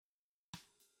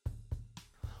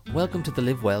Welcome to the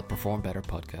Live Well, Perform Better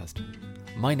podcast.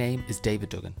 My name is David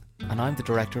Duggan and I'm the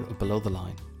director of Below the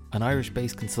Line, an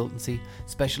Irish-based consultancy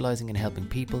specialising in helping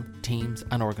people, teams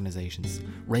and organisations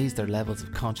raise their levels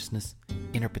of consciousness,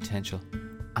 inner potential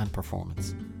and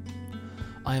performance.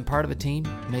 I am part of a team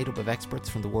made up of experts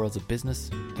from the worlds of business,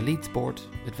 elite sport,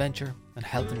 adventure and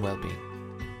health and well-being.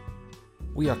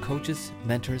 We are coaches,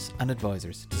 mentors and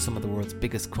advisors to some of the world's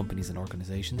biggest companies and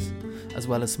organisations, as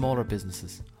well as smaller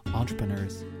businesses,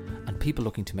 entrepreneurs and people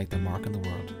looking to make their mark in the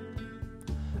world.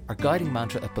 Our guiding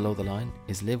mantra at Below the Line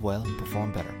is live well,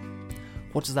 perform better.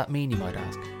 What does that mean, you might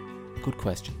ask? Good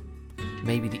question.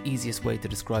 Maybe the easiest way to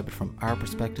describe it from our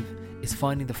perspective is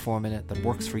finding the formula that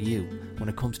works for you when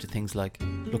it comes to things like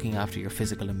looking after your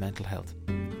physical and mental health,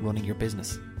 running your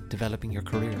business, developing your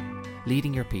career,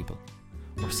 leading your people,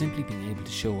 or simply being able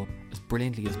to show up as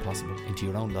brilliantly as possible into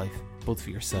your own life, both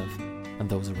for yourself and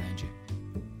those around you.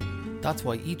 That's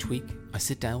why each week I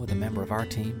sit down with a member of our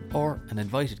team or an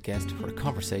invited guest for a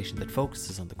conversation that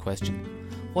focuses on the question,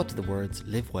 what do the words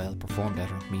live well, perform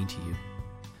better mean to you?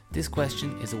 This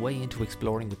question is a way into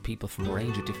exploring with people from a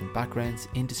range of different backgrounds,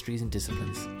 industries and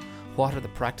disciplines. What are the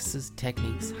practices,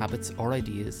 techniques, habits or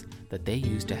ideas that they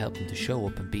use to help them to show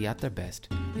up and be at their best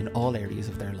in all areas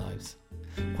of their lives?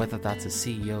 Whether that's as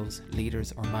CEOs,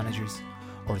 leaders or managers,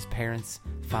 or as parents,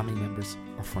 family members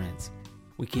or friends.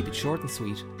 We keep it short and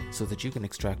sweet so that you can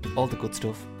extract all the good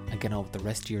stuff and get on with the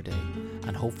rest of your day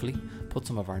and hopefully put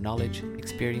some of our knowledge,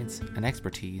 experience and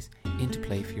expertise into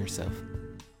play for yourself.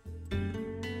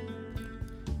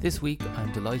 This week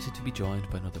I'm delighted to be joined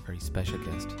by another very special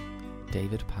guest,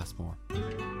 David Passmore.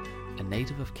 A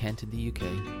native of Kent in the UK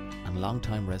and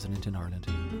long-time resident in Ireland,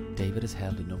 David has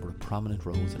held a number of prominent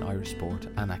roles in Irish sport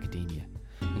and academia,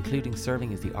 including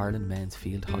serving as the Ireland men's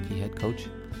field hockey head coach,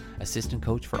 assistant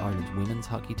coach for Ireland's women's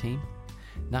hockey team,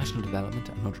 national development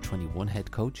and under-21 head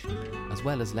coach, as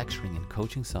well as lecturing in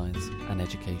coaching science and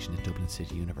education at Dublin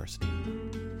City University.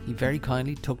 He very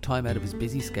kindly took time out of his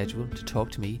busy schedule to talk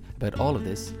to me about all of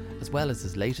this, as well as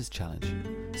his latest challenge,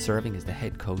 serving as the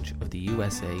head coach of the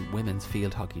USA women's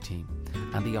field hockey team,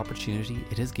 and the opportunity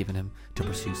it has given him to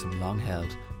pursue some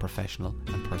long-held professional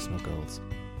and personal goals.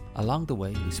 Along the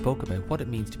way, we spoke about what it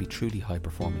means to be truly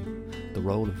high-performing, the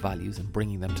role of values and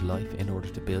bringing them to life in order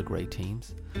to build great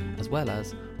teams, as well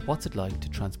as what's it like to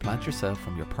transplant yourself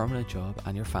from your permanent job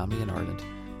and your family in Ireland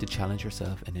to challenge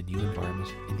yourself in a new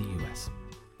environment in the US.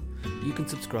 You can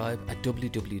subscribe at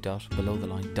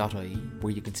www.belowtheline.ie,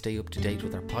 where you can stay up to date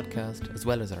with our podcast, as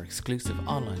well as our exclusive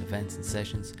online events and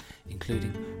sessions,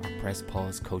 including our Press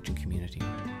Pause coaching community.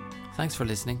 Thanks for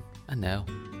listening, and now,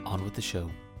 on with the show.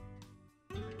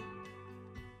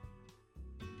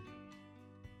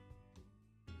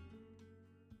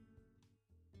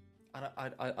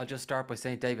 And I'll just start by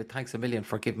saying, David, thanks a million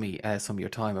for giving me some of your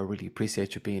time. I really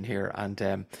appreciate you being here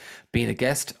and being a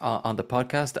guest on the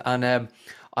podcast. And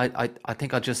I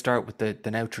think I'll just start with the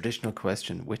now traditional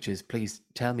question, which is, please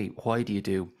tell me, why do you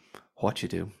do what you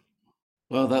do?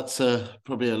 Well, that's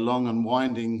probably a long and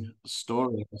winding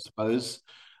story, I suppose.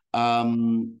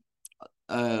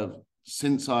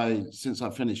 Since I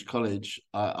finished college,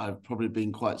 I've probably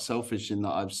been quite selfish in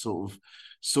that I've sort of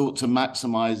sought to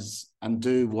maximize and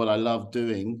do what I love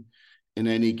doing in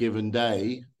any given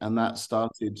day. And that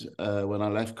started when I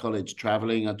left college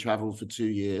traveling. I traveled for 2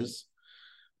 years.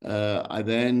 I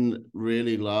then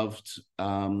really loved,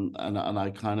 and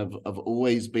I kind of have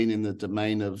always been in the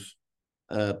domain of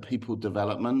people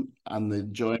development and the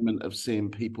enjoyment of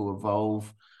seeing people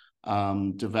evolve,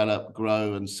 develop,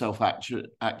 grow, and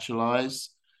self-actualize.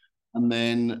 And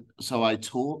then, so I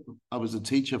was a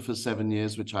teacher for 7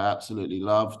 years, which I absolutely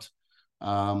loved.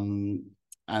 And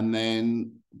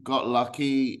then got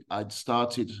lucky. I'd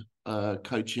started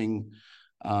coaching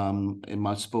in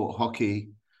my sport,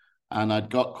 hockey. And I'd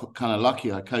got kind of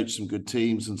lucky. I coached some good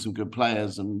teams and some good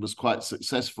players and was quite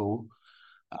successful.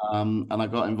 And I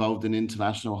got involved in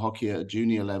international hockey at a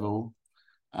junior level.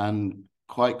 And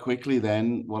quite quickly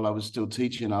then, while I was still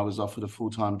teaching, I was offered a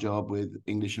full-time job with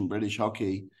English and British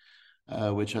hockey,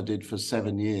 which I did for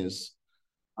 7 years.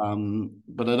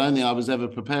 But I don't think I was ever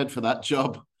prepared for that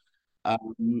job.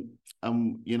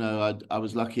 You know, I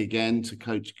was lucky again to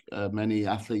coach many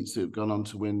athletes who have gone on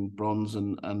to win bronze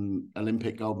and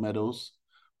Olympic gold medals.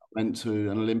 I went to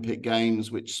an Olympic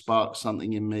Games, which sparked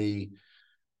something in me,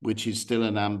 which is still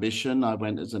an ambition. I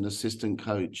went as an assistant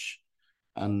coach.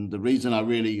 And the reason I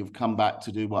really have come back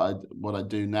to do what I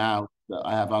do now, that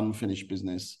I have unfinished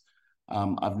business.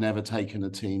 I've never taken a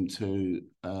team to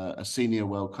a senior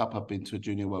World Cup. I've been to a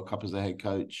junior World Cup as a head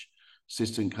coach,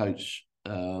 assistant coach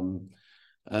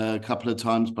a couple of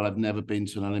times, but I've never been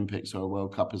to an Olympics or a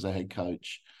World Cup as a head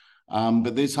coach.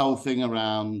 But this whole thing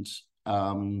around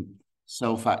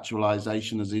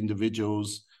self-actualization as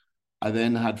individuals, I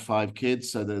then had 5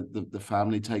 kids, so the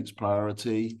family takes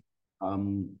priority.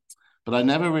 But I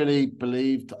never really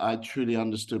believed I truly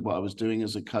understood what I was doing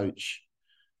as a coach.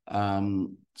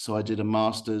 So I did a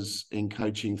master's in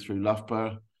coaching through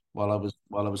Loughborough while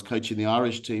I was coaching the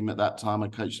Irish team at that time. I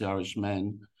coached the Irish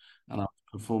men, and I was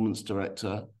performance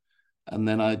director. And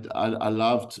then I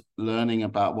loved learning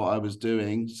about what I was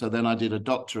doing. So then I did a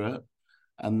doctorate,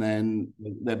 and then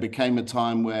there became a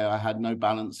time where I had no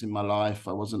balance in my life.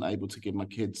 I wasn't able to give my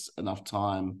kids enough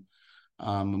time,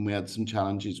 and we had some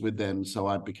challenges with them. So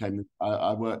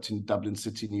I worked in Dublin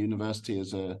City University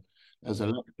as a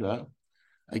lecturer.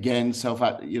 Again,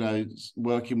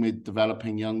 working with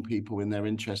developing young people in their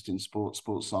interest in sports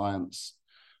science,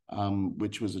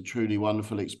 which was a truly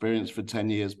wonderful experience for 10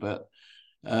 years. But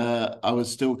I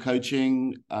was still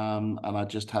coaching, and I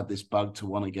just had this bug to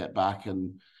want to get back.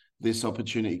 And this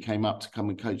opportunity came up to come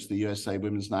and coach the USA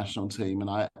women's national team. And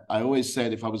I always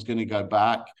said if I was going to go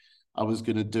back, I was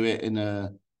going to do it in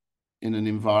an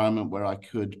environment where I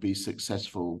could be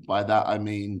successful. By that, I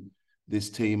mean, this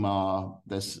team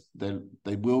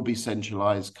they will be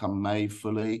centralized come May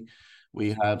fully.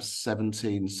 We have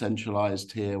 17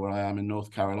 centralized here where I am in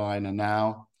North Carolina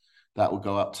now. That will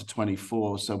go up to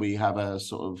 24. So we have a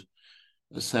sort of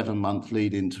a 7-month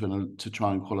lead into to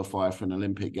try and qualify for an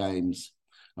Olympic Games.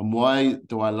 And why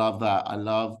do I love that? I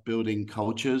love building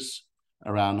cultures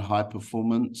around high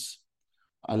performance.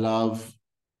 I love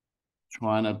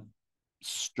trying to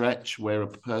stretch where a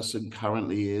person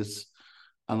currently is.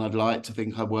 And I'd like to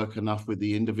think I work enough with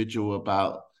the individual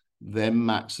about them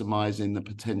maximizing the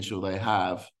potential they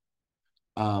have,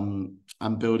 and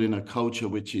building a culture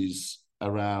which is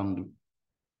around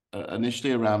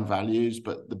initially around values,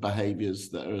 but the behaviors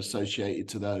that are associated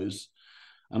to those.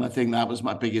 And I think that was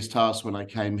my biggest task when I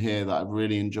came here that I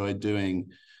really enjoyed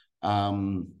doing,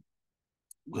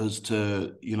 was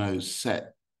to,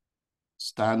 set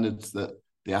standards that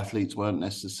the athletes weren't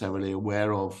necessarily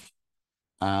aware of.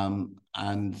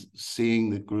 And seeing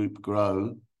the group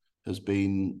grow has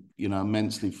been,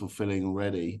 immensely fulfilling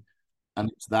already. And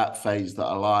it's that phase that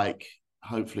I like.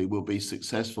 Hopefully we'll be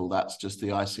successful. That's just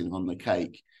the icing on the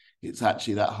cake. It's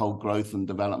actually that whole growth and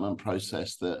development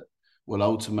process that will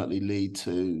ultimately lead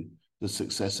to the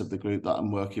success of the group that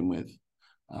I'm working with.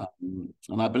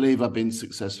 And I believe I've been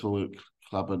successful at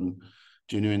club and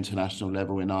junior international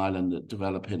level in Ireland at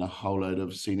developing a whole load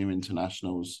of senior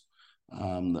internationals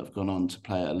that have gone on to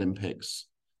play at Olympics.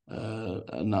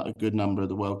 A good number of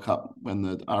the World Cup, when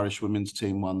the Irish women's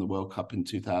team won the World Cup in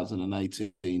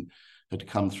 2018, had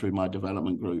come through my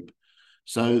development group.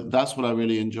 So that's what I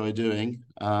really enjoy doing.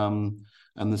 And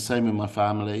the same in my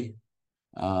family.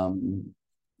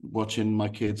 Watching my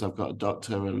kids, I've got a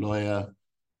doctor, a lawyer,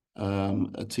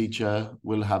 a teacher,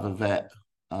 we'll have a vet,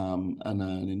 and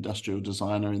an industrial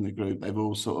designer in the group. They've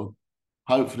all sort of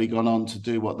hopefully gone on to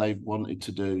do what they've wanted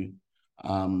to do.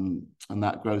 And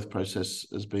that growth process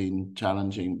has been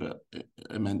challenging, but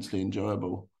immensely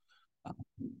enjoyable.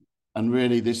 And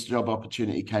really, this job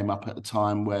opportunity came up at a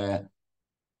time where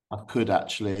I could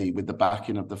actually, with the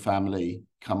backing of the family,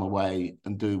 come away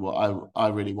and do what I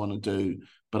really want to do.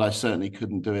 But I certainly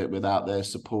couldn't do it without their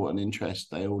support and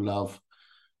interest. They're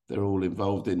all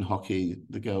involved in hockey.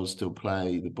 The girls still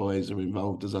play. The boys are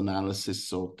involved as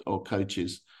analysts or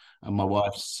coaches. And my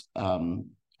wife's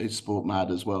is sport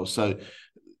mad as well. So,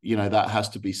 that has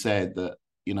to be said that,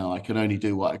 I can only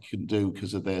do what I can do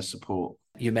because of their support.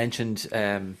 You mentioned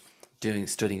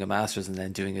studying a master's and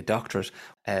then doing a doctorate.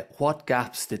 What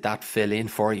gaps did that fill in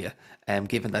for you,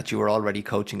 given that you were already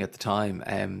coaching at the time,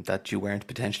 that you weren't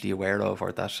potentially aware of,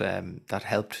 or that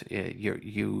helped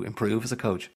you improve as a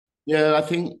coach? Yeah, I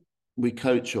think we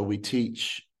coach or we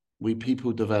teach,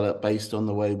 people develop based on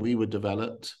the way we were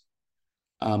developed,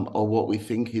 or what we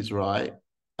think is right.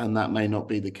 And that may not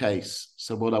be the case.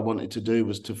 So what I wanted to do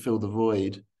was to fill the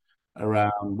void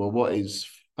around, well, what is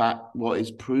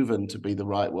proven to be the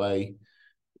right way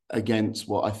against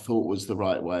what I thought was the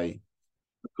right way.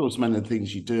 Of course, many of the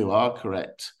things you do are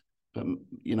correct, but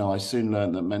I soon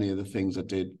learned that many of the things I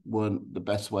did weren't the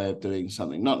best way of doing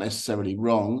something, not necessarily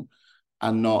wrong,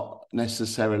 and not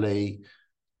necessarily,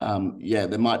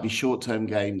 there might be short-term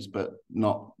gains, but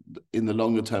not in the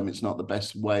longer term. It's not the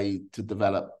best way to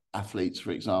develop athletes,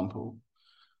 for example.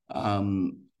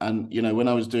 And when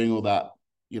I was doing all that,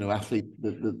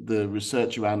 the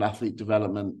research around athlete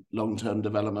development, long-term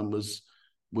development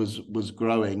was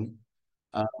growing.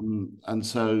 And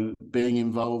so being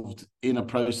involved in a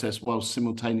process while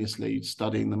simultaneously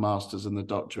studying the master's and the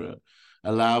doctorate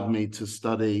allowed me to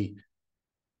study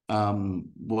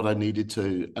what I needed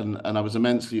to. And I was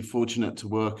immensely fortunate to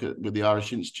work with the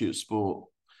Irish Institute of Sport,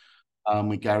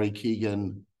 with Gary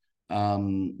Keegan,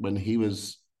 when he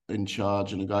was in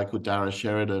charge, and a guy called Dara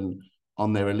Sheridan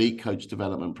on their elite coach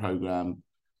development program.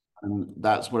 And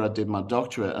that's where I did my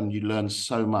doctorate. And you learn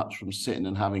so much from sitting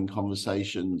and having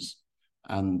conversations,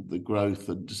 and the growth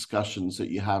and discussions that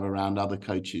you have around other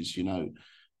coaches,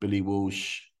 Billy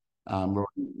Walsh,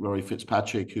 Rory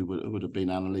Fitzpatrick, who would have been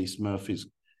Annalise Murphy's,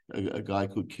 a guy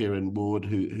called Kieran Ward,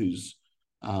 who's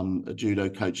a judo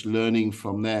coach. Learning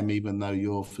from them, even though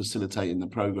you're facilitating the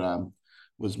program,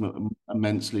 was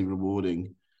immensely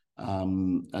rewarding.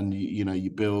 And you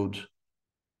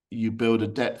build a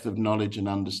depth of knowledge and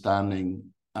understanding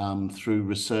through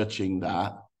researching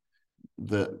that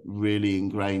really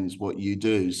ingrains what you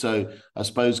do. So I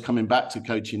suppose coming back to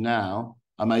coaching now,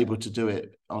 I'm able to do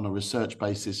it on a research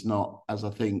basis, not as I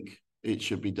think it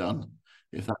should be done,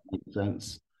 if that makes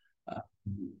sense.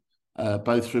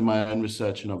 Both through my own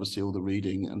research and obviously all the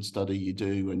reading and study you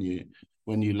do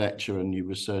when you lecture and you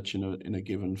research in a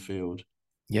given field.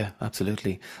 Yeah,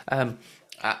 absolutely. And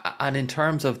in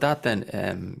terms of that,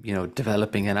 then,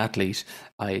 developing an athlete,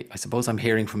 I suppose I'm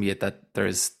hearing from you that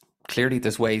there's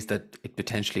ways that it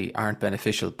potentially aren't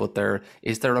beneficial, but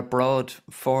is there a broad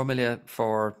formula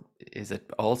for, is it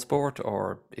all sport,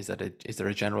 or is there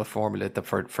a general formula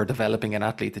for developing an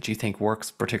athlete that you think works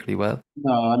particularly well?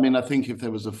 No, I mean, I think if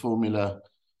there was a formula,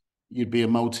 you'd be a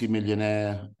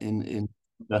multi-millionaire in.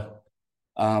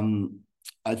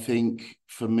 I think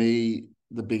for me,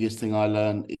 the biggest thing I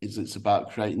learned is it's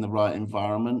about creating the right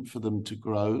environment for them to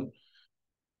grow,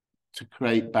 to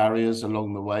create barriers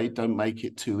along the way. Don't make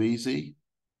it too easy,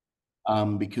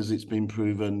 because it's been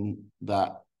proven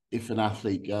that if an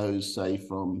athlete goes, say,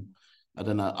 from, I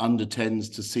don't know, under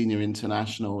 10s to senior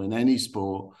international in any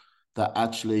sport, that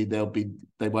actually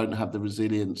they won't have the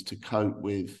resilience to cope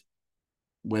with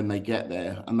when they get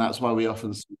there. And that's why we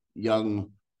often see young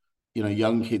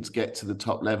kids get to the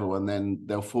top level, and then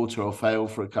they'll falter or fail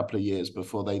for a couple of years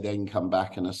before they then come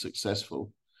back and are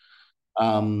successful.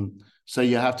 So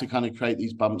you have to kind of create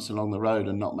these bumps along the road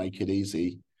and not make it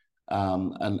easy,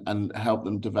 and help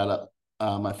them develop.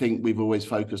 I think we've always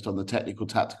focused on the technical,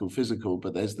 tactical, physical,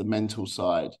 but there's the mental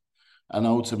side. And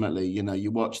ultimately,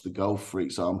 you watch the golf, for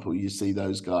example, you see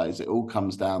those guys, it all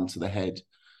comes down to the head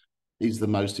is the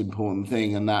most important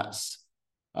thing. And that's,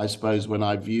 I suppose, when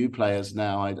I view players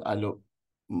now, I look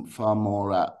far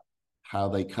more at how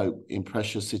they cope in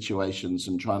pressure situations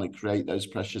and trying to create those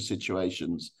pressure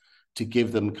situations to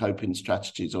give them coping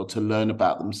strategies, or to learn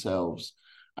about themselves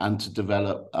and to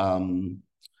develop,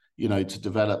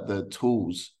 the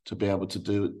tools to be able to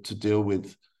deal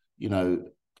with,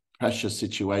 pressure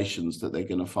situations that they're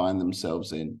going to find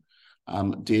themselves in,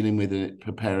 dealing with it,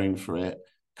 preparing for it,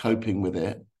 coping with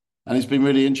it. And it's been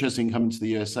really interesting coming to the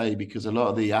USA, because a lot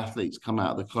of the athletes come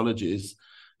out of the colleges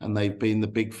and they've been the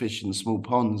big fish in small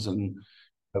ponds. And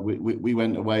we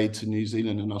went away to New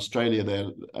Zealand and Australia there,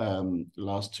 the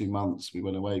last 2 months. We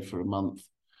went away for a month.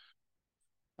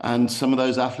 And some of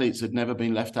those athletes had never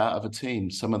been left out of a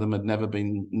team. Some of them had never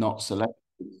been not selected.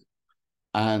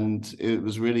 And it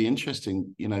was really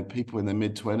interesting, people in their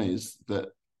mid-20s that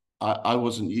I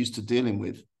wasn't used to dealing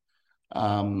with.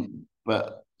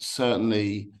 But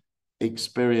certainly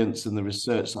experience and the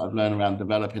research that I've learned around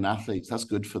developing athletes, that's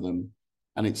good for them.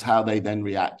 And it's how they then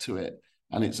react to it.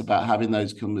 And it's about having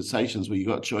those conversations where you've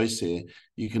got a choice here.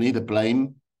 You can either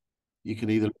blame, you can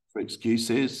either look for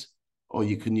excuses, or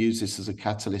you can use this as a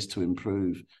catalyst to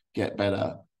improve, get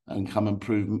better, and come and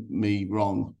prove me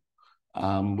wrong,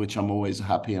 which I'm always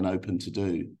happy and open to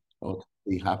do, or to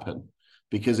see happen.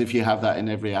 Because if you have that in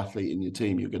every athlete in your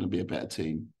team, you're going to be a better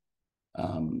team.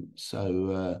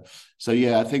 So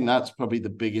yeah, I think that's probably the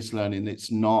biggest learning.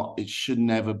 It should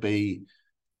never be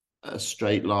a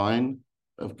straight line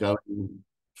of going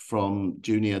from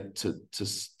junior to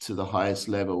the highest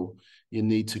level. You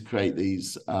need to create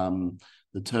these,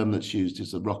 the term that's used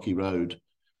is the rocky road,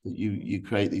 that you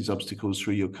create these obstacles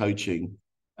through your coaching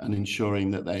and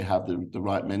ensuring that they have the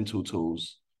right mental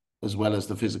tools as well as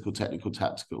the physical, technical,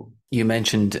 tactical. You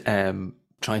mentioned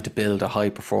trying to build a high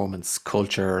performance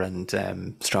culture and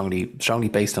strongly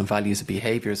based on values and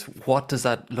behaviors. What does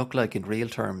that look like in real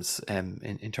terms,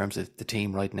 in terms of the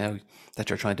team right now that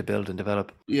you're trying to build and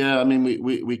develop? Yeah, I mean,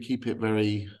 we keep it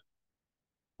very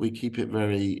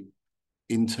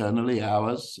internally,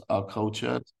 our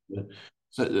culture.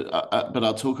 So, but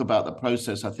I'll talk about the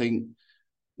process. I think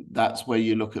that's where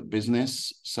you look at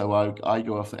business. So I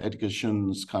go off Edgar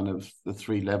Schun's kind of the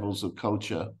 3 levels of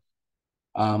culture.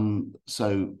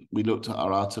 So we looked at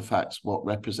our artifacts, what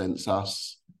represents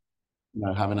us,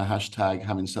 having a hashtag,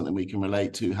 having something we can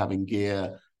relate to, having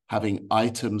gear, having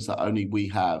items that only we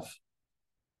have,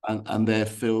 and they're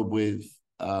filled with.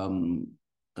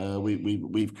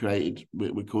 We've created.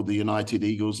 We're called the United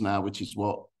Eagles now, which is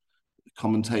what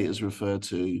commentators refer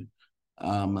to.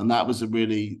 And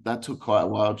that took quite a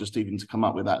while just even to come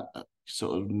up with that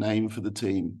sort of name for the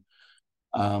team,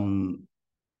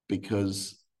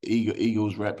 because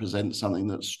Eagles represent something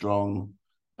that's strong,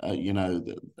 and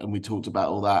we talked about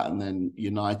all that. And then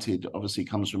United obviously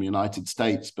comes from United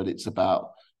States, but it's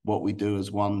about what we do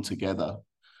as one together.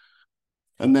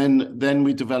 And then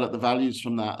we developed the values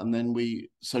from that. And then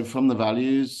from the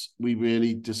values, we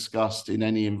really discussed in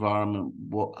any environment,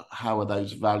 how are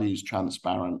those values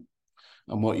transparent?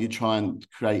 And what you try and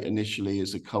create initially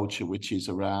is a culture which is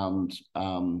around,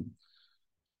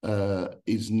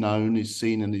 is known, is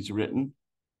seen, and is written.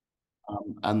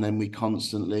 And then we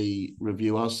constantly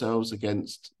review ourselves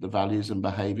against the values and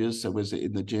behaviors. So is it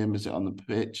in the gym? Is it on the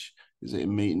pitch? Is it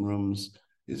in meeting rooms?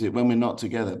 Is it when we're not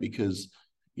together? Because,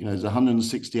 there's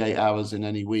 168 hours in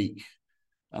any week,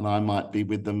 and I might be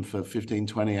with them for 15,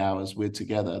 20 hours. We're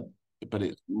together, but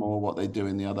it's more what they do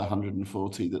in the other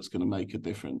 140 that's going to make a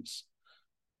difference.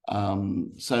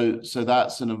 So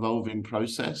that's an evolving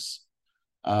process.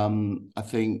 I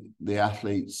think the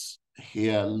athletes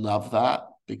here love that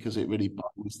because it really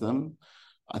binds them.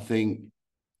 I think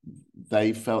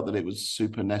they felt that it was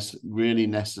really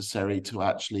necessary to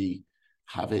actually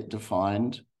have it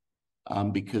defined,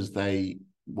 because they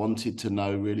wanted to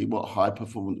know really what high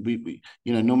performance.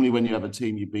 Normally when you have a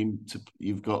team,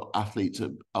 you've got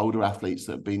older athletes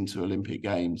that have been to Olympic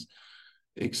Games,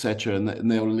 etc., and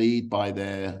they'll lead by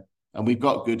and we've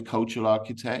got good cultural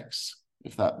architects,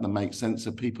 if that makes sense,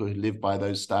 of people who live by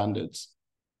those standards.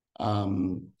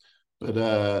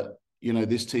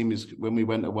 This team when we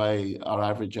went away, our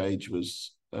average age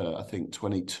was, I think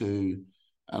 22,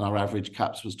 and our average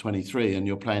caps was 23, and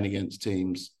you're playing against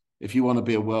teams. If you want to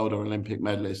be a world or Olympic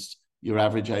medalist, your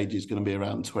average age is going to be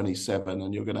around 27,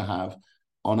 and you're going to have,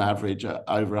 on average,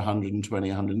 over 120,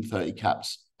 130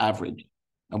 caps average.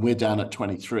 And we're down at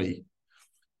 23.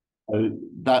 So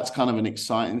that's kind of an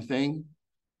exciting thing.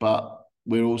 But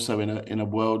we're also in a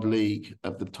world league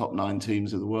of the top 9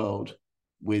 teams of the world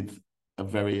with a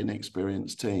very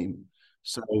inexperienced team.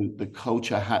 So the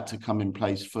culture had to come in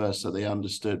place first, so they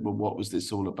understood, well, what was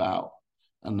this all about?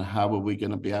 And how are we going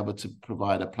to be able to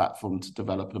provide a platform to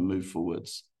develop and move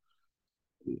forwards?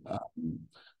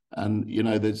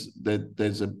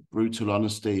 There's a brutal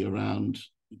honesty around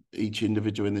each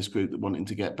individual in this group that wanting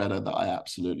to get better that I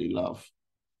absolutely love.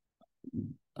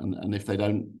 And if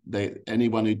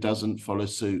anyone who doesn't follow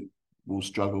suit will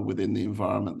struggle within the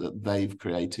environment that they've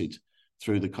created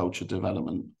through the culture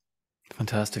development.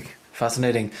 Fantastic,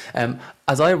 fascinating.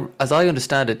 As I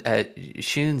understand it,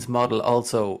 Shun's model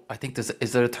also, I think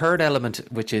is there a third element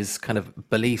which is kind of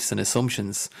beliefs and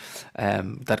assumptions,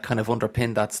 that kind of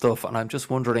underpin that stuff. And I'm just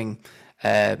wondering,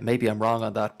 maybe I'm wrong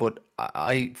on that, but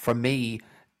for me,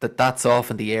 that's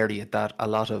often the area that a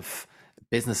lot of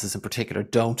businesses in particular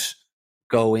don't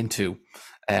go into.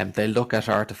 They look at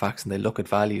artifacts and they look at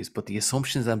values, but the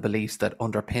assumptions and beliefs that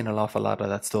underpin an awful lot of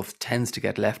that stuff tends to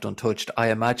get left untouched. I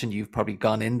imagine you've probably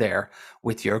gone in there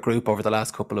with your group over the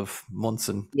last couple of months.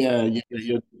 And yeah,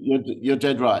 you're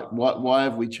dead right. Why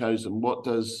have we chosen? What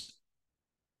does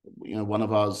one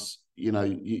of ours?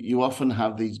 You often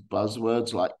have these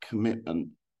buzzwords like commitment.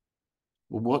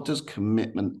 Well, what does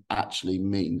commitment actually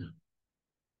mean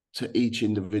to each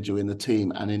individual in the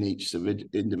team and in each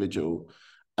individual?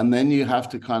 And then you have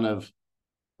to kind of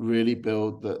really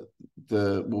build the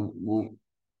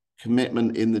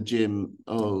commitment in the gym.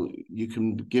 Oh, you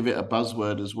can give it a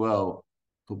buzzword as well,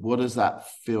 but what does that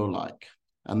feel like?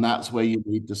 And that's where you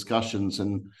need discussions.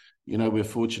 And, we're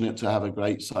fortunate to have a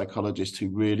great psychologist who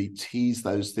really tease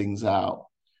those things out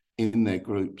in their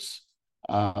groups.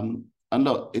 And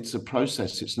look, it's a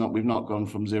process. We've not gone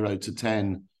from 0 to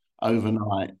 10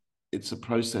 overnight. It's a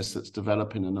process that's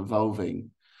developing and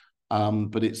evolving.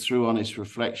 But it's through honest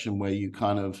reflection where you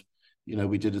kind of,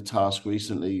 we did a task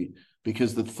recently,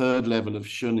 because the third level of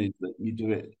shun is that you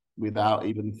do it without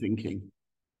even thinking.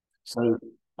 So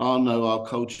our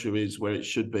culture is where it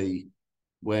should be,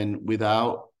 when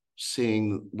without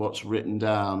seeing what's written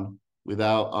down,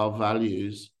 without our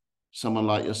values, someone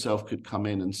like yourself could come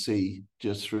in and see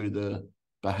just through the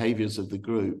behaviors of the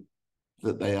group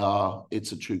that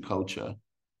it's a true culture.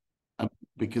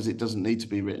 Because it doesn't need to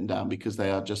be written down, because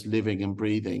they are just living and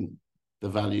breathing the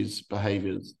values,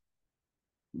 behaviors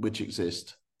which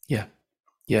exist. Yeah.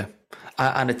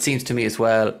 And it seems to me as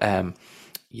well,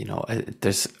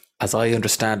 there's, as I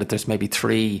understand it, there's maybe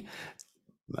 3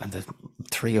 and the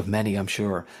three of many, I'm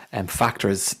sure,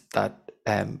 factors that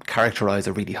characterize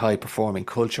a really high performing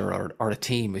culture or a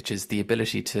team, which is the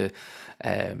ability to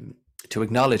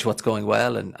acknowledge what's going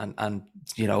well and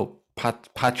you know,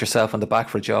 pat yourself on the back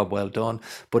for a job well done,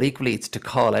 but equally it's to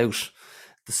call out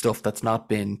the stuff that's not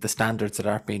been, the standards that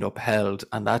aren't being upheld,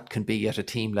 and that can be at a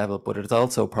team level, but it's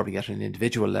also probably at an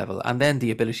individual level, and then the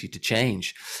ability to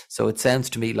change. So it sounds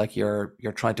to me like you're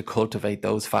trying to cultivate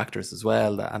those factors as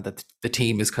well, and that the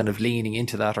team is kind of leaning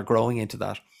into that or growing into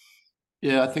that.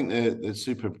 Yeah, I think they're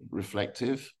super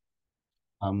reflective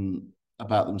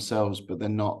about themselves, but they're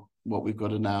not. What we've got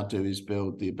to now do is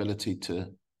build the ability to,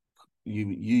 you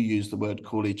use the word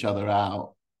call each other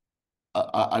out.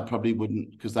 I probably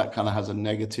wouldn't, because that kind of has a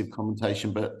negative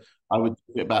connotation, but I would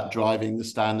think about driving the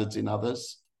standards in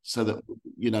others so that,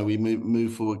 you know, we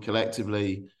move forward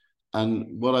collectively.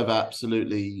 And what I've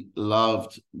absolutely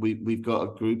loved, we've got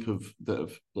a group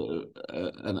of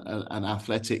an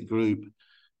athletic group.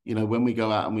 You know, when we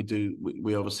go out and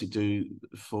we obviously do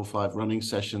 4 or 5 running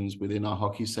sessions within our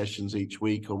hockey sessions each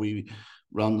week, or we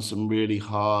run some really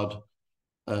hard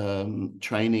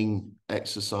training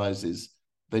exercises.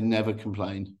 They never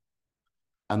complain,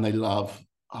 and they love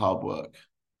hard work,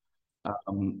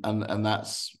 and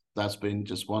that's been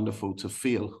just wonderful to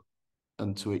feel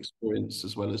and to experience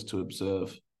as well as to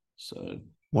observe. So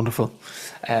Wonderful.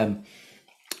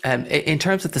 In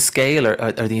terms of the scale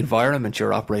or the environment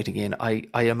you're operating in, I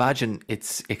imagine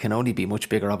it can only be much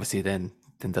bigger, obviously, than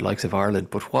the likes of Ireland.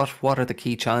 But what are the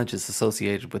key challenges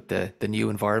associated with the new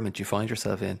environment you find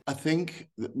yourself in? I think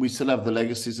we still have the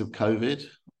legacies of COVID.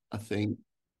 I think,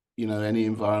 you know, any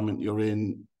environment you're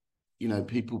in, you know,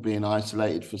 people being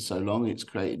isolated for so long, it's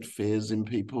created fears in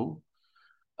people.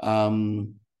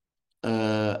 And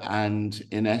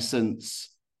in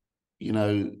essence, you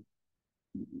know,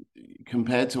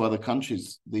 compared to other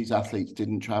countries, these athletes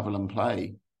didn't travel and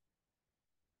play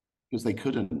because they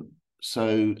couldn't.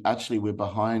 So actually, we're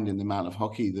behind in the amount of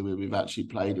hockey that we've actually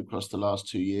played across the last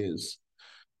 2 years.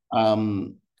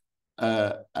 And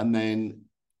then,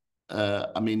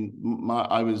 I mean,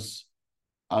 I was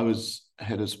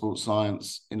head of sports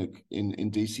science in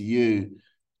DCU.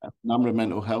 A number of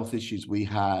mental health issues we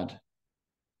had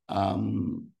at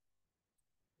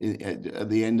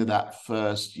the end of that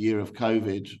first year of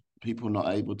COVID, people not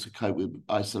able to cope with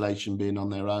isolation, being on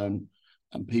their own,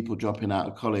 and people dropping out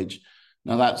of college.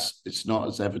 Now it's not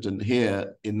as evident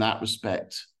here in that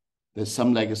respect. There's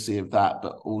some legacy of that,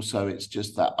 but also it's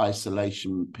just that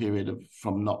isolation period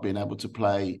from not being able to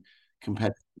play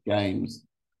competitive games.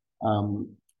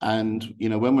 And, you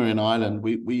know, when we're in Ireland,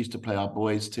 we used to play our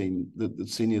boys team. The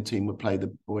senior team would play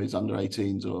the boys under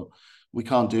 18s, or we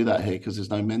can't do that here because there's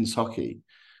no men's hockey.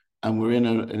 And we're in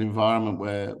an environment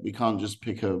where we can't just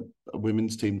pick a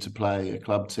women's team to play a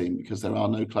club team because there are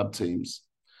no club teams.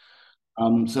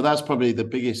 So that's probably the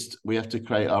biggest. We have to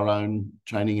create our own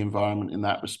training environment in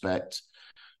that respect.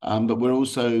 But we're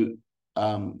also,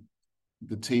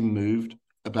 the team moved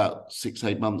about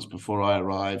 6-8 months before I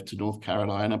arrived to North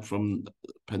Carolina from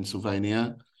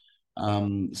Pennsylvania.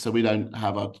 So we don't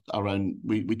have our own,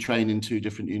 we train in 2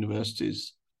 different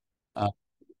universities.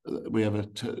 We're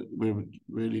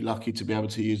really lucky to be able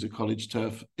to use a college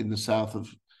turf in the south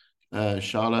of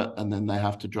Charlotte, and then they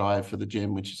have to drive for the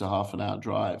gym, which is a half-an-hour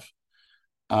drive.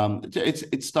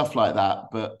 It's stuff like that,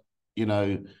 but you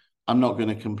know, I'm not going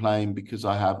to complain because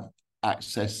I have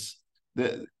access.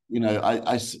 That, you know,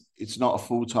 it's not a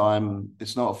full-time.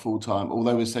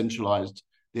 Although we're centralized,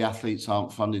 the athletes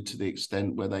aren't funded to the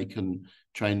extent where they can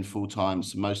train full-time.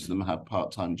 So most of them have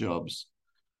part-time jobs.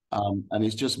 And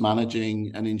it's just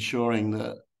managing and ensuring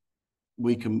that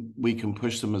we can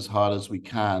push them as hard as we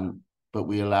can, but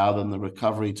we allow them the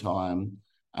recovery time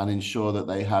and ensure that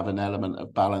they have an element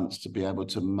of balance to be able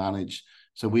to manage.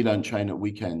 So we don't train at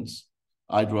weekends.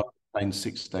 I'd rather train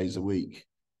 6 days a week,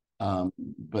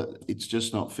 but it's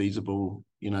just not feasible.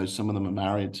 You know, some of them are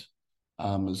married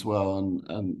as well,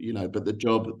 and you know, but the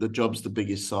job's the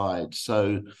biggest side.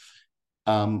 So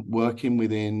working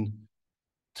within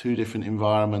 2 different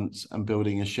environments and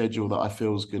building a schedule that I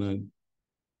feel is going to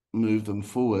move them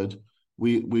forward.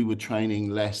 We were training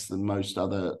less than most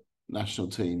other national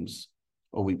teams,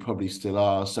 or we probably still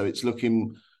are. So it's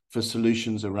looking for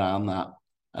solutions around that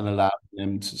and allowing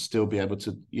them to still be able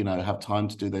to, you know, have time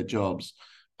to do their jobs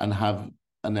and have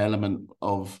an element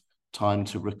of time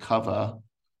to recover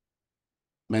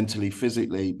mentally,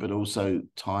 physically, but also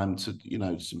time to, you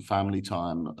know, some family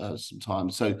time, some time.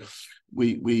 So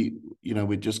we you know,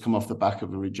 we'd just come off the back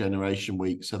of a regeneration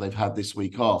week. So they've had this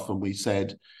week off, and we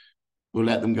said, we'll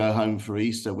let them go home for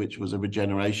Easter, which was a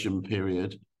regeneration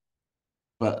period.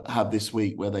 but have this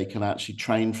week where they can actually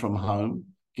train from home,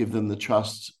 give them the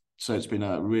trust. So it's been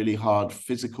a really hard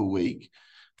physical week.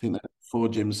 I think that 4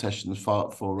 gym sessions,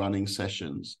 4 running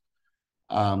sessions.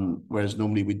 Whereas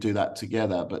normally we do that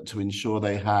together, but to ensure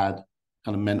they had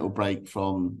kind of mental break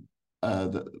from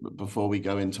before we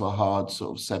go into a hard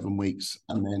sort of 7 weeks,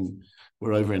 and then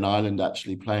we're over in Ireland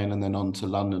actually playing, and then on to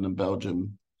London and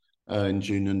Belgium in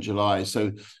June and July.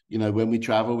 So, when we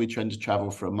travel, we tend to travel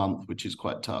for a month, which is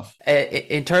quite tough.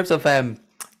 In terms of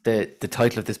the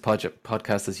title of this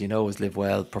podcast, as you know, is Live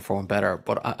Well, Perform Better.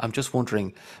 But I'm just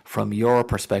wondering, from your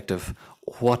perspective,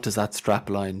 what does that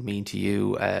strapline mean to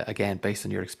you? Again, based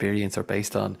on your experience or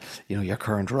based on your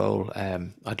current role.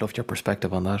 I'd love your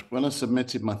perspective on that. When I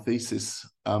submitted my thesis,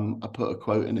 I put a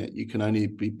quote in it: "You can only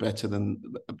be better than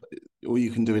all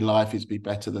you can do in life is be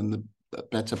better than the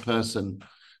better person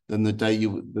than the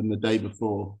day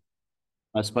before."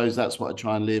 I suppose that's what I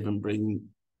try and live and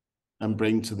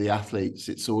bring to the athletes.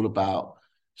 It's all about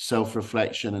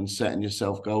self-reflection and setting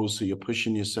yourself goals, so you're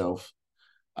pushing yourself,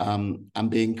 and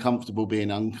being comfortable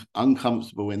being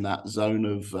uncomfortable in that zone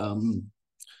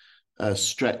of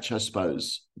stretch, I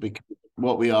suppose. Because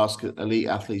what we ask elite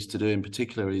athletes to do in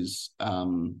particular is,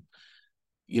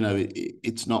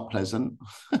 it's not pleasant.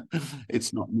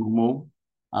 It's not normal.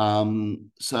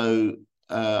 So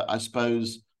I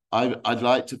suppose I'd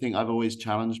like to think I've always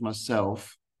challenged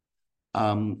myself,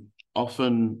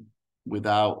 often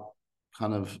without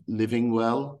kind of living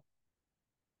well,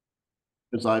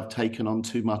 because I've taken on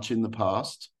too much in the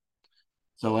past.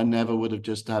 So I never would have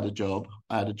just had a job.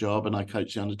 I had a job and I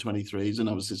coached the under-23s, and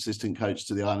I was assistant coach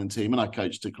to the Ireland team, and I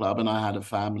coached a club, and I had a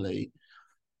family.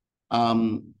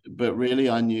 But really,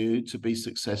 I knew to be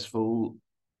successful,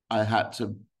 I had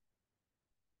to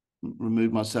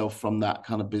remove myself from that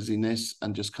kind of busyness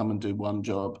and just come and do one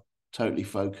job, totally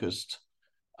focused.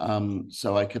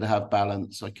 So I could have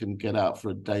balance. I can get out for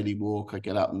a daily walk. I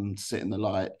get out and sit in the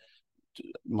light.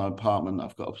 My apartment,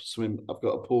 I've got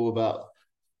a pool about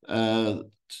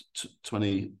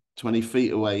 20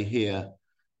 feet away here.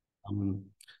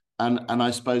 And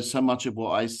I suppose so much of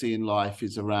what I see in life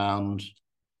is around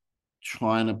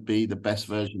trying to be the best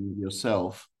version of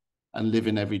yourself and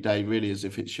living every day really as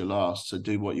if it's your last. So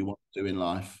do what you want to do in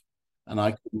life. And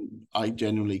I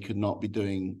genuinely could not be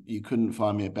doing, you couldn't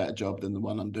find me a better job than the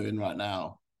one I'm doing right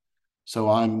now. So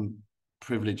I'm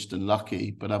privileged and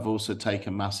lucky, but I've also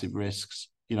taken massive risks.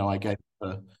 I gave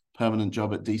a permanent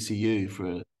job at DCU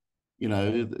for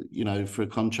for a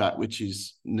contract which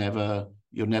is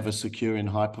you're never secure in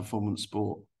high performance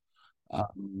sport.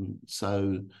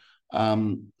 So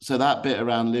that bit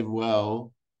around live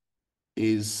well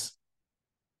is,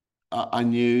 I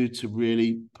knew to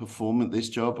really perform at this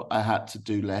job, I had to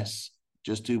do less,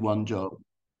 just do one job,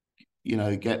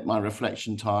 get my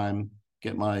reflection time,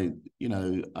 get my,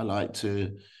 I like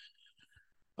to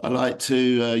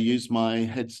use my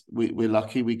head. We're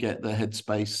lucky we get the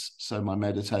headspace. So my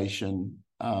meditation,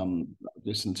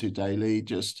 listen to daily,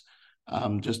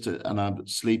 and I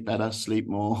sleep better, sleep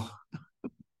more,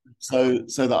 so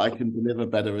that I can deliver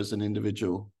better as an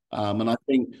individual. And I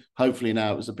think hopefully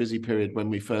now, it was a busy period when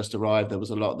we first arrived. There was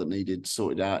a lot that needed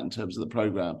sorted out in terms of the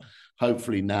program.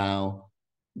 Hopefully now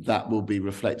that will be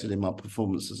reflected in my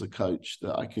performance as a coach,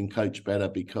 that I can coach better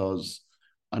because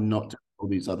I'm not doing all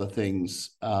these other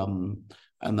things, and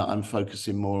that I'm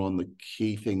focusing more on the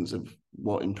key things of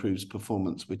what improves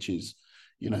performance, which is,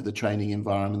 the training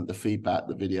environment, the feedback,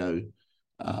 the video,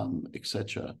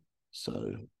 etc.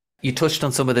 So. You touched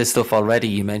on some of this stuff already.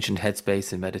 You mentioned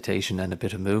headspace and meditation and a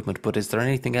bit of movement, but is there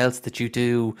anything else that you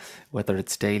do, whether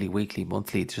it's daily, weekly,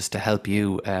 monthly, just to help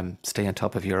you stay on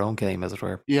top of your own game, as it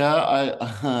were? Yeah,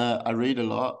 I read a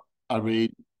lot. I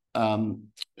read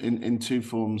in 2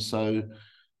 forms. So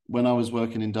when I was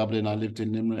working in Dublin, I lived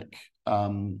in Limerick. I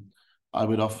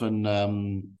would often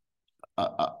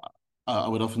I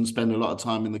would often spend a lot of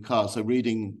time in the car. So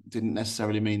reading didn't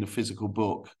necessarily mean a physical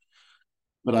book,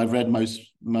 but I've read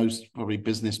most probably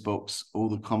business books, all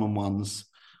the common ones.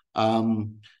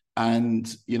 And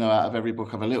out of every book,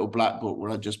 I have a little black book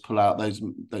where I just pull out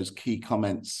those key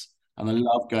comments. And I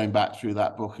love going back through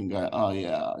that book and going, oh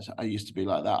yeah, I used to be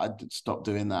like that. I did stop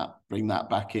doing that, bring that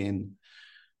back in.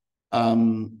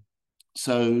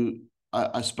 So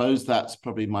I suppose that's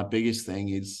probably my biggest thing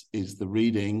is the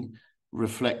reading,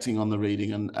 reflecting on the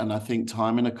reading. And I think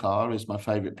time in a car is my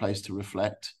favorite place to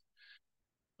reflect.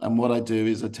 And what I do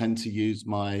is I tend to use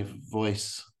my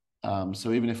voice.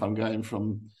 So even if I'm going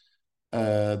from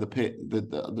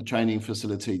the training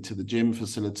facility to the gym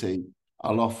facility,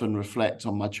 I'll often reflect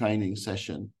on my training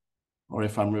session. Or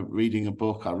if I'm reading a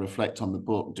book, I'll reflect on the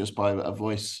book just by a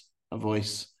voice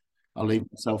I'll leave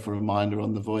myself a reminder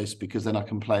on the voice, because then I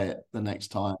can play it the next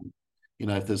time. You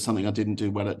know, if there's something I didn't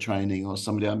do well at training, or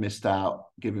somebody I missed out,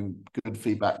 giving good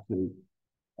feedback to,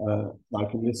 I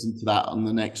can listen to that on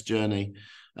the next journey.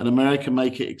 And America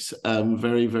make it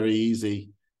very, very easy,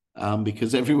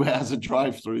 because everywhere has a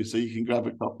drive-through, so you can grab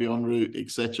a coffee en route,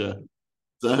 etc.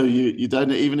 So you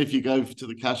don't, even if you go to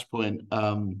the cash point,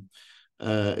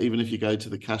 even if you go to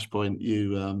the cash point,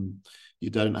 you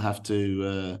don't have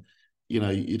to,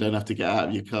 you don't have to get out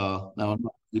of your car. Now, I've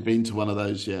not been to one of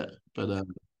those yet, but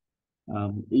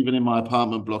even in my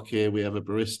apartment block here, we have a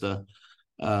barista.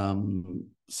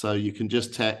 So you can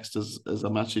just text, as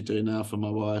I'm actually doing now for my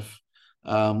wife,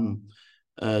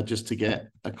 just to get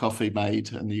a coffee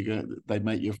made, and they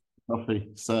make your coffee.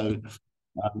 So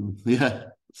yeah,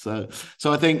 so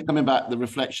I think, coming back, the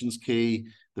reflection's key,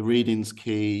 the reading's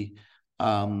key,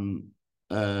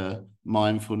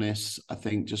 mindfulness. I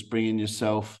think just bringing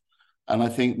yourself, and I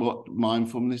think what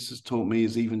mindfulness has taught me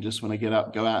is, even just when I get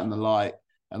up, go out in the light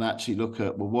and actually look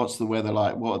at, well, what's the weather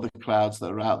like? What are the clouds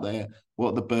that are out there?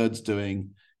 What are the birds doing?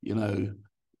 What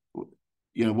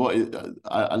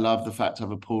I love the fact I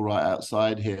have a pool right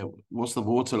outside here. What's the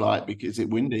water like? Because, is it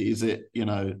windy? Is it,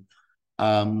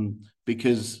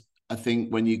 because I think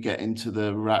when you get into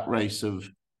the rat race of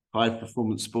high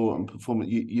performance sport and performance,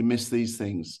 you miss these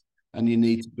things, and you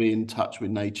need to be in touch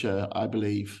with nature, I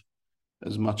believe,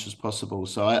 as much as possible.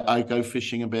 So I go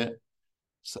fishing a bit.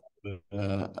 So,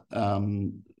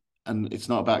 and it's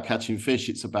not about catching fish.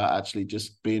 It's about actually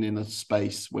just being in a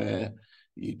space where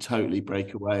you totally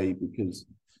break away, because,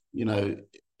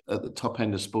 at the top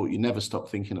end of sport, you never stop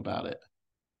thinking about it,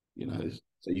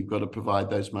 so you've got to provide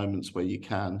those moments where you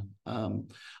can. I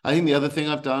think the other thing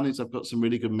I've done is I've got some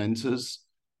really good mentors,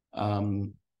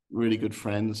 really good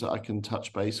friends that I can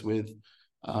touch base with.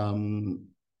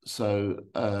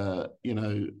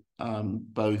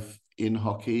 Both in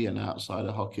hockey and outside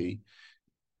of hockey,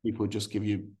 people just give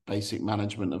you basic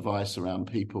management advice around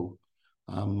people.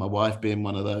 My wife being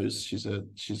one of those. She's a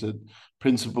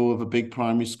principal of a big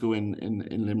primary school in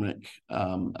Limerick,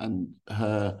 and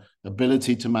her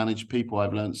ability to manage people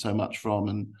I've learned so much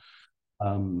from.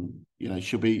 And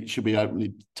she'll be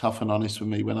openly tough and honest with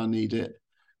me when I need it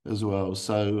as well.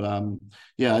 So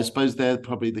I suppose they're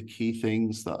probably the key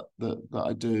things that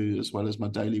I do, as well as my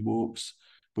daily walks.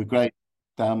 We're great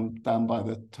down by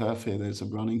the turf here. There's a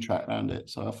running track around it,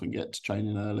 so I often get to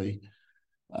training early.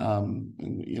 And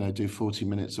do 40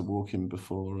 minutes of walking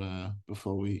before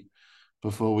we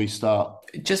start.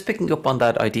 Just picking up on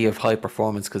that idea of high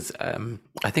performance, because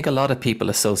I think a lot of people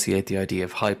associate the idea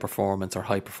of high performance or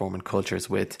high performing cultures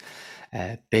with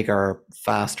bigger,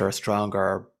 faster,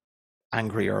 stronger,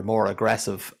 angrier, more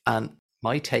aggressive. And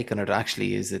my take on it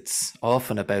actually is, it's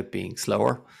often about being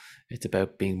slower. It's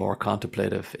about being more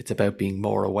contemplative. It's about being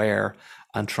more aware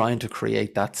and trying to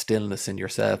create that stillness in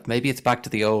yourself. Maybe it's back to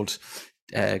the old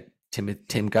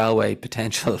Tim Galway,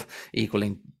 potential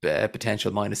equaling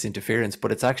potential minus interference,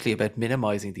 but it's actually about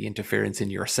minimizing the interference in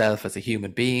yourself as a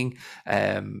human being,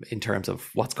 in terms of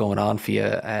what's going on for you,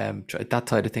 that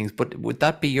side of things. But would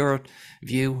that be your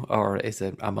view, or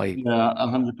am I? Yeah,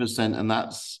 100%. And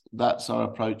that's our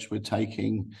approach we're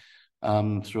taking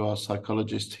through our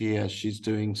psychologist here. She's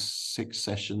doing 6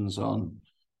 sessions on.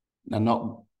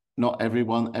 Now, not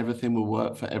everything will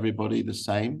work for everybody the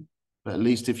same, but at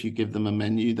least if you give them a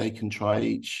menu, they can try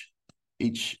each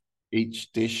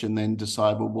dish and then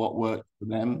decide, well, what works for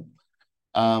them.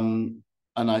 And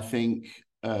I think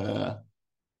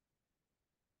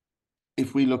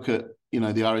if we look at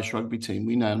the Irish rugby team,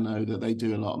 we now know that they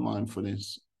do a lot of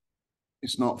mindfulness.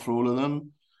 It's not for all of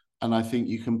them, and I think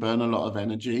you can burn a lot of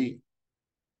energy.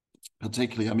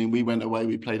 Particularly, I mean, we went away.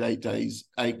 We played 8 days,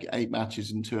 eight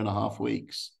matches in 2.5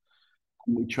 weeks.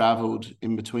 We traveled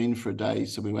in between for a day.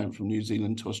 So we went from New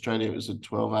Zealand to Australia. It was a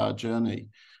 12-hour journey.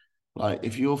 Like,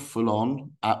 if you're full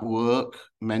on at work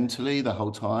mentally the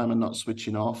whole time and not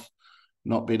switching off,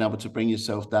 not being able to bring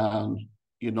yourself down,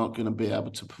 you're not going to be able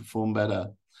to perform better.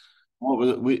 What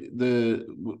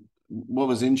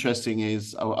was interesting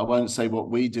is, I won't say what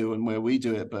we do and where we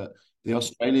do it, but the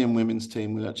Australian women's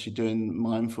team were actually doing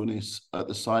mindfulness at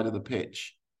the side of the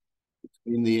pitch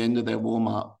in the end of their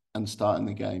warm-up and starting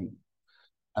the game.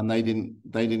 And they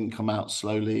didn't come out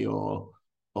slowly or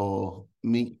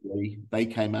meekly. They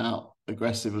came out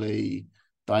aggressively,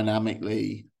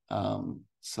 dynamically.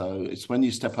 So it's when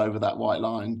you step over that white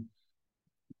line,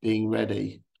 being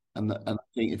ready. And I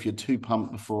think if you're too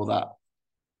pumped before that,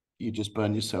 you just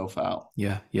burn yourself out.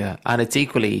 Yeah, yeah. And it's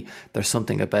equally, there's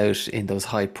something about in those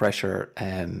high pressure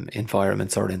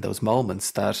environments or in those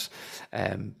moments that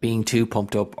being too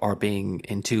pumped up or being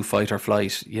in too fight or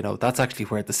flight, that's actually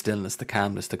where the stillness, the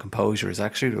calmness, the composure is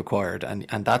actually required.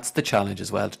 And that's the challenge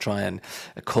as well, to try and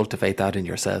cultivate that in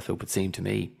yourself, it would seem to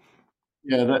me.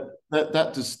 Yeah,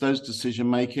 those decision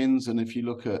makings, and if you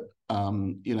look at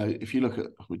if you look at,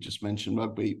 we just mentioned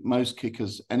rugby, most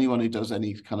kickers, anyone who does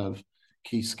any kind of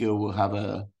key skill will have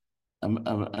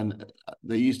and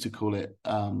they used to call it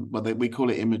we call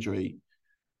it imagery,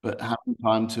 but having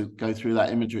time to go through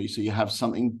that imagery so you have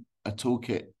something, a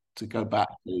toolkit to go back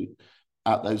to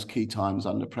at those key times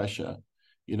under pressure,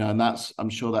 and I'm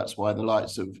sure that's why the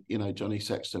likes of Johnny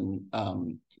Sexton,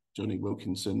 Johnny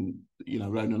Wilkinson,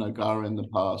 Ronan O'Gara in the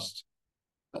past,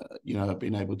 have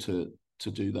been able to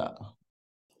do that.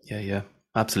 Yeah, yeah,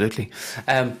 absolutely.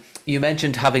 You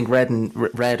mentioned having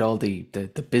read all the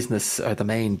business or the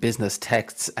main business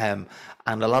texts,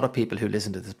 and a lot of people who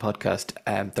listen to this podcast,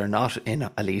 they're not in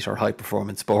elite or high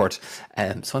performance sport.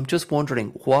 So I'm just wondering,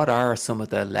 what are some of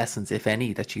the lessons, if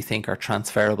any, that you think are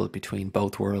transferable between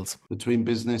both worlds, between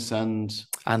business and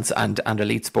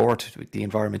elite sport, the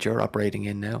environment you're operating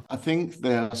in now? I think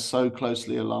they are so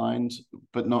closely aligned,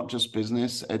 but not just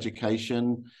business,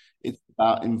 education. It's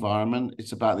about environment.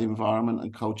 It's about the environment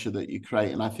and culture that you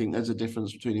create. And I think there's a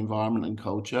difference between environment and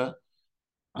culture.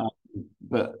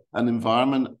 But an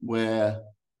environment where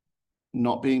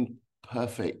not being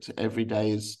perfect every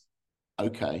day is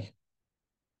okay.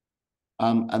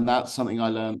 And that's something I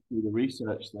learned through the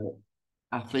research, that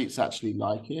athletes actually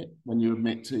like it when you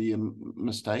admit to your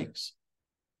mistakes.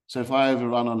 So if I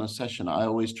overrun on a session, I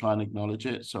always try and acknowledge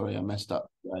it. Sorry, I messed up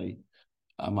today.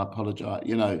 I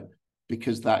apologize,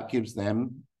 because that gives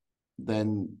them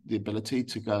then the ability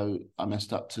to go, I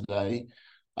messed up today.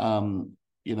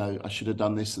 I should have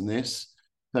done this and this.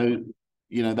 So,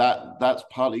 that's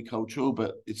partly cultural,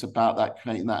 but it's about that,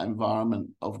 creating that environment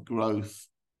of growth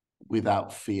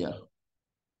without fear.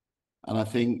 And I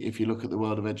think if you look at the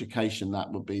world of education,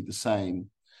 that would be the same.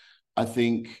 I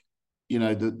think,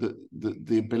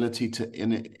 the ability to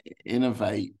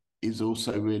innovate is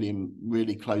also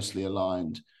really closely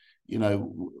aligned.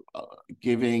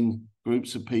 Giving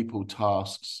groups of people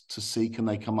tasks to see, can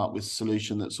they come up with a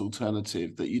solution that's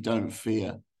alternative, that you don't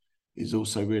fear, is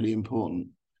also really important.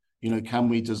 Can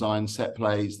we design set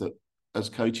plays that as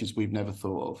coaches we've never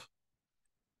thought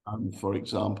of, for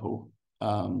example,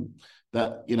 you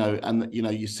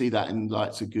see that in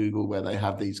likes of Google, where they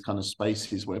have these kind of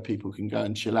spaces where people can go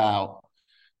and chill out,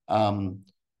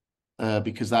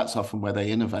 because that's often where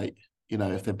they innovate,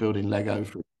 if they're building Lego,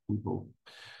 for example.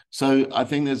 So I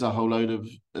think there's a whole load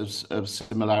of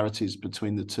similarities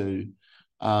between the two.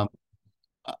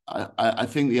 I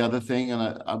think the other thing,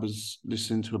 and I was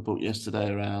listening to a book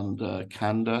yesterday around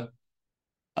candor.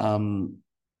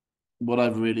 What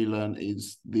I've really learned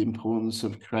is the importance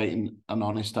of creating an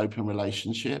honest, open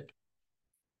relationship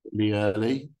really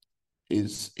early.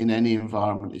 Is in any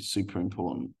environment is super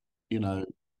important.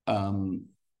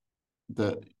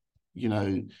 That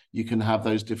you can have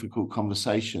those difficult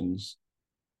conversations,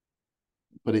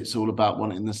 but it's all about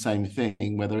wanting the same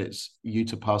thing, whether it's you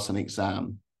to pass an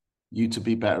exam, you to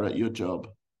be better at your job.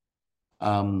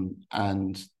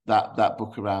 And that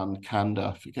book around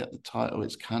candor, I forget the title,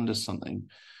 it's Candor something.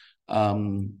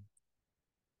 Radical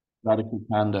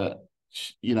Candor.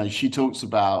 She talks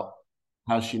about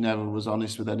how she never was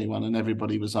honest with anyone and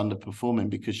everybody was underperforming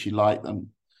because she liked them.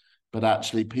 But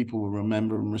actually people will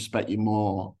remember and respect you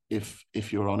more if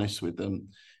you're honest with them.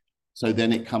 So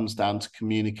then it comes down to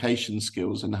communication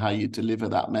skills and how you deliver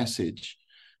that message.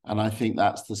 And I think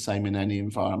that's the same in any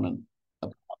environment.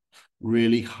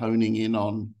 Really honing in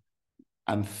on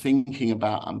and thinking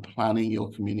about and planning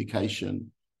your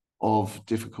communication of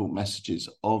difficult messages,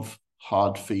 of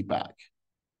hard feedback.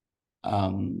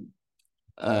 And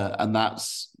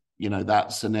that's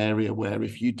an area where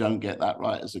if you don't get that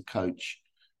right as a coach,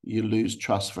 you lose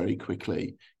trust very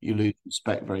quickly, you lose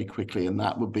respect very quickly. And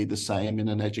that would be the same in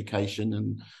an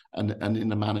education and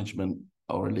in a management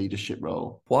or a leadership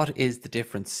role. What is the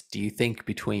difference, do you think,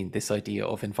 between this idea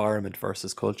of environment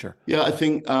versus culture? Yeah, I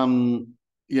think,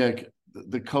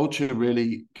 the culture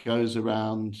really goes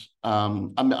around,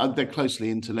 they're closely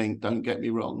interlinked, don't get me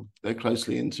wrong, they're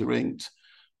closely interlinked.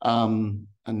 And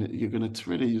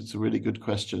it's a really good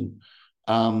question.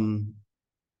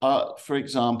 For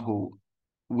example,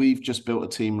 we've just built a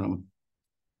team room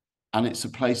and it's a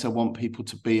place I want people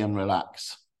to be and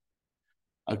relax.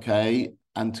 Okay.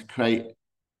 And to create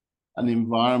an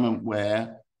environment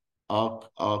where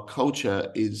our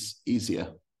culture is easier,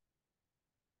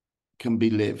 can be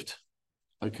lived.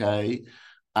 okay?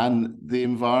 And the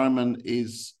environment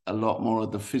is a lot more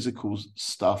of the physical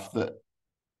stuff that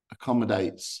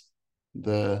accommodates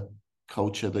the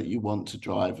culture that you want to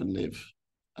drive and live.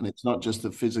 And it's not just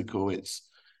the physical, it's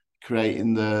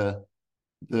creating the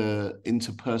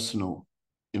interpersonal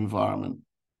environment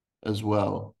as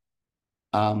well.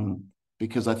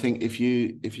 Because I think if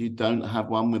you don't have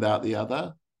one without the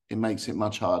other, it makes it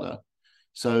much harder.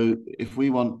 So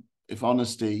if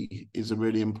honesty is a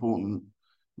really important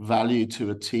value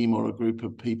to a team or a group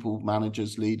of people,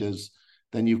 managers, leaders,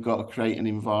 then you've got to create an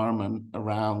environment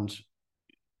around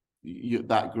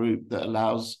that group that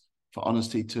allows for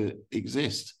honesty to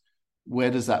exist.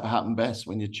 Where does that happen best?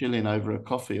 When you're chilling over a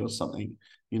coffee or something,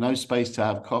 space to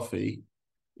have coffee,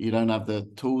 you don't have the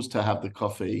tools to have the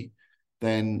coffee,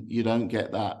 then you don't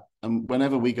get that. And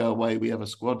whenever we go away, we have a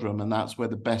squad room, and that's where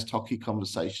the best hockey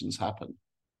conversations happen.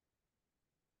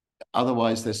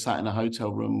 Otherwise, they're sat in a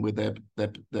hotel room with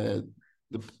the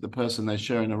person they're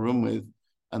sharing a room with,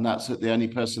 and that's the only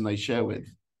person they share with.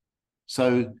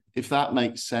 So if that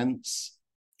makes sense.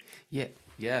 Yeah.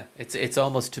 It's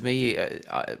almost, to me,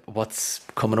 what's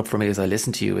coming up for me as I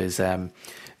listen to you is the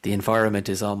environment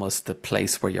is almost the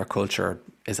place where your culture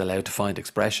is allowed to find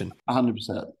expression.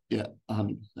 100%. Yeah,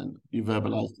 100%. You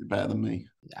verbalized it better than me.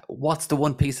 What's the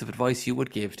one piece of advice you would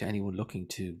give to anyone looking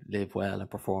to live well and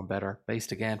perform better,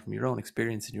 based again from your own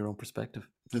experience and your own perspective?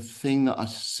 The thing that I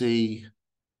see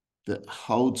that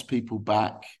holds people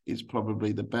back is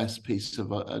probably the best piece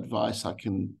of advice I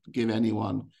can give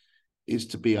anyone, is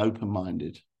to be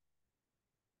open-minded,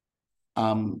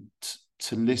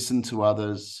 to listen to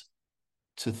others,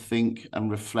 to think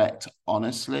and reflect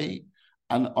honestly.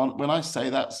 And when I say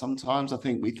that, sometimes I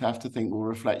think we have to think, well,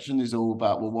 reflection is all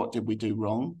about, well, what did we do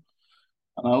wrong?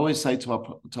 And I always say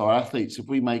to our athletes, if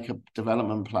we make a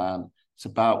development plan, it's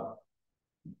about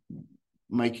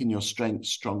making your strengths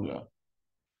stronger,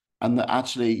 and that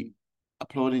actually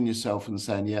applauding yourself and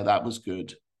saying, yeah, that was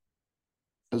good,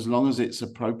 as long as it's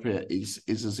appropriate, is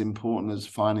as important as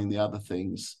finding the other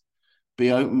things.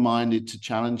 Be open-minded to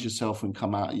challenge yourself and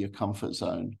come out of your comfort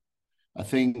zone. I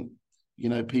think,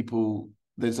 people,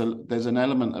 there's an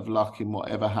element of luck in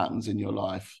whatever happens in your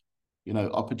life.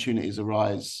 Opportunities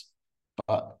arise,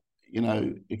 but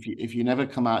if you never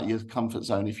come out of your comfort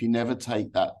zone, if you never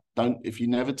take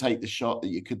the shot that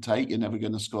you could take, you're never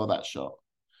going to score that shot.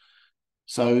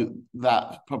 So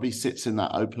that probably sits in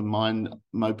that open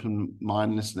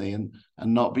mindedness, and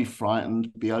not be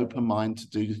frightened, be open minded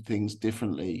to do things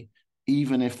differently,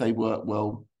 even if they work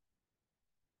well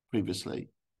previously.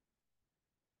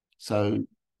 So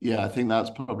yeah, I think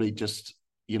that's probably just,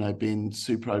 being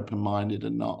super open minded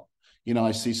and not,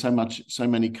 I see so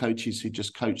many coaches who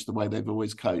just coach the way they've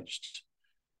always coached.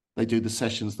 They do the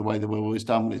sessions the way they've always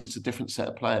done. It's a different set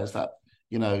of players that,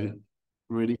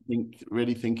 really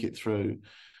think it through,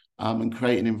 and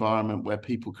create an environment where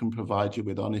people can provide you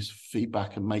with honest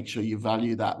feedback and make sure you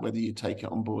value that, whether you take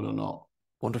it on board or not.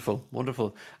 Wonderful,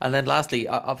 wonderful. And then lastly,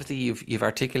 obviously you've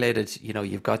articulated,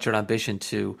 you've got your ambition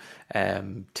to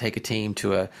take a team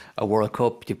to a World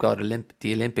Cup. You've got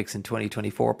the Olympics in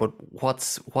 2024. But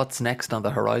what's next on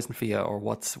the horizon for you, or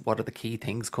what are the key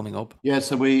things coming up? Yeah,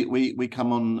 so we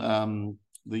come on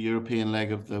the European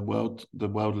leg of the World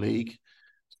League.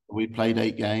 We played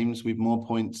 8 games. We've more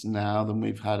points now than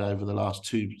we've had over the last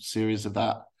 2 series of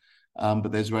that.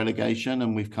 But there's relegation,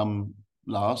 and we've come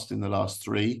last in the last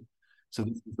 3. So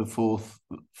this is the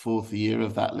fourth year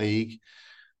of that league.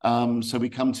 So we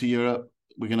come to Europe.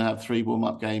 We're going to have 3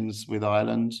 warm-up games with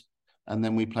Ireland, and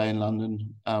then we play in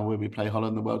London, where we play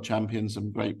Holland, the world champions,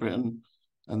 and Great Britain.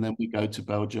 And then we go to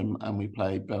Belgium, and we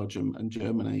play Belgium and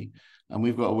Germany. And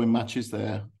we've got to win matches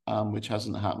there, which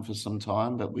hasn't happened for some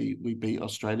time. But we beat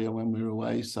Australia when we were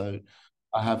away, so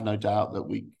I have no doubt that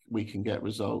we can get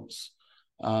results.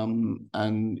 And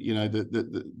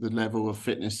the level of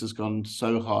fitness has gone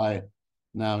so high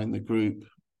now in the group,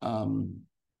 from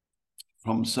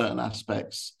certain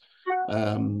aspects.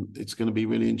 It's going to be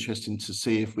really interesting to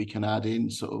see if we can add in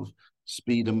sort of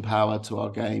speed and power to our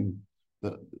game.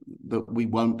 That we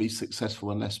won't be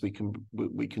successful unless we can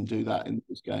do that in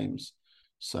these games.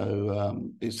 So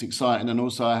it's exciting, and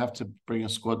also I have to bring a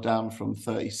squad down from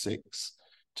 36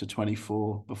 to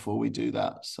 24 before we do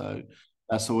that. So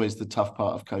that's always the tough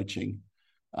part of coaching.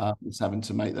 It's having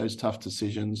to make those tough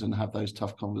decisions and have those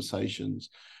tough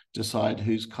conversations, decide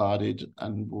who's carded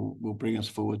and will bring us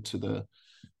forward to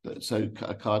so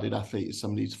a carded athlete is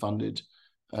somebody who's funded,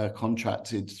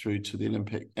 contracted through to the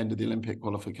end of the Olympic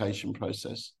qualification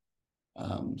process.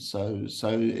 So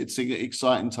it's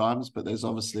exciting times, but there's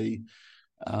obviously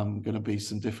going to be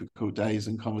some difficult days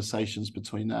and conversations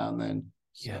between now and then.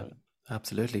 So. Yeah.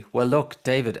 Absolutely. Well, look,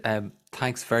 David,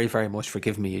 thanks very, very much for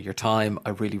giving me your time.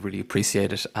 I really, really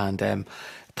appreciate it. And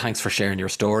thanks for sharing your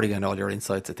story and all your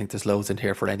insights. I think there's loads in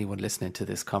here for anyone listening to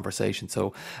this conversation.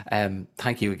 So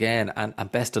thank you again,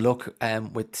 and best of luck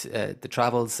with the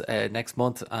travels next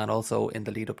month, and also in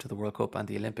the lead up to the World Cup and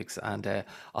the Olympics. And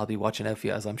I'll be watching out for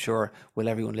you, as I'm sure will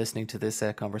everyone listening to this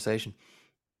conversation.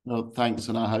 Well, thanks.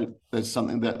 And I hope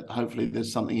hopefully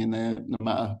there's something in there, no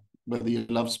matter whether you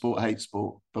love sport, hate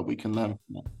sport, but we can learn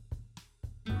from it.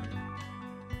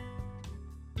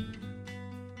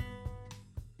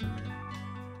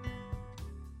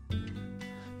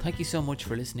 Thank you so much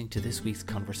for listening to this week's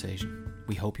conversation.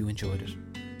 We hope you enjoyed it.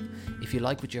 If you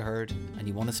like what you heard and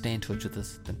you want to stay in touch with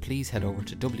us, then please head over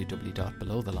to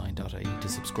www.belowtheline.ie to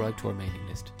subscribe to our mailing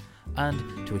list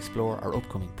and to explore our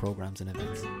upcoming programmes and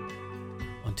events.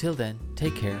 Until then,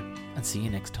 take care and see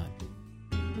you next time.